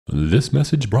This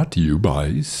message brought to you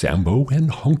by Sambo and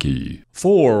Hunky.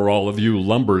 For all of you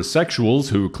lumbersexuals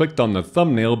who clicked on the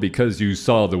thumbnail because you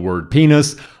saw the word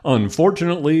penis,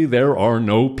 unfortunately there are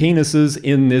no penises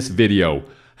in this video.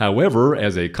 However,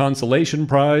 as a consolation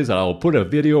prize, I'll put a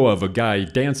video of a guy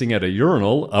dancing at a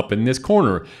urinal up in this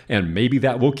corner, and maybe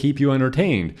that will keep you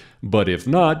entertained. But if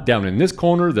not, down in this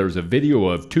corner there's a video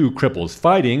of two cripples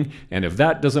fighting, and if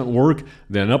that doesn't work,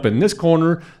 then up in this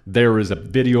corner there is a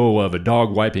video of a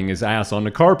dog wiping his ass on the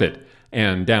carpet.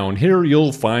 And down here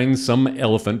you'll find some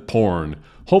elephant porn.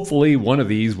 Hopefully one of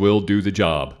these will do the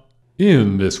job.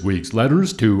 In this week's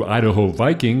letters to Idaho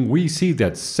Viking, we see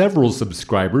that several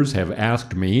subscribers have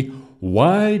asked me,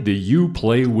 why do you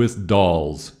play with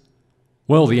dolls?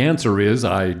 Well, the answer is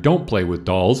I don't play with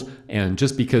dolls, and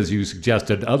just because you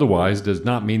suggested otherwise does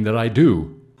not mean that I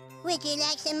do. Would you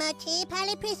like some more tea,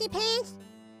 Polly Prissy Pants?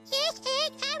 Yes,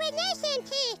 Ed, I would like some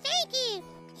tea, thank you.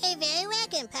 You're very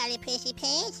welcome, Polly Prissy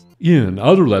Pants. In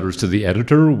other letters to the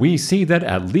editor, we see that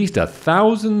at least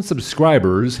 1,000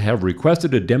 subscribers have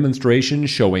requested a demonstration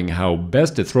showing how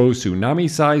best to throw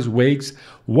tsunami-size wakes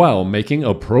while making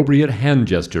appropriate hand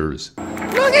gestures.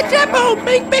 Look at Jumbo,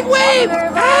 big waves!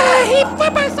 He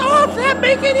flip us off, that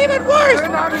make it even worse!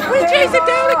 We chase him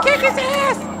down and kick his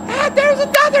ass! There's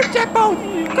another Jumbo!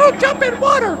 Go jump in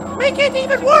water, make it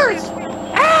even worse!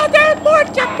 There's more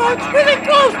Jumbos, really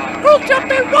close! Go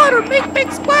jump in water, make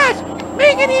big splash!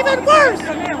 Make it even worse!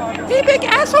 He big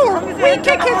asshole! We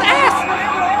kick his ass!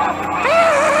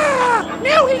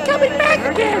 Now he's coming back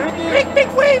again! Make big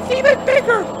waves even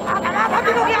bigger!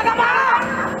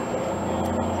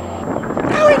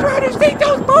 Now he's trying to sink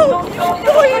those boats!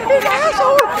 Boy, you big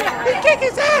asshole! We kick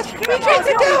his ass! We chase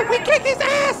it down! We kick his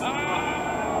ass!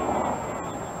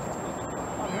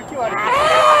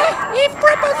 He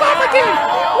flipped us off again!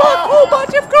 Look, whole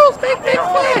bunch of girls make big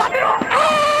splash!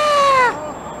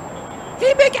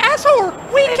 He big asshole!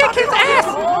 We kick his ass!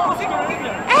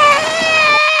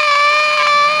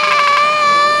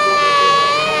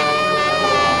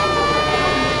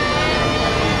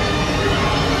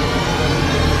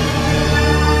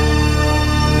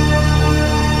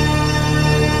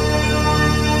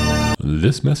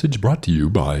 This message brought to you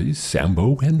by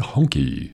Sambo and Hunky.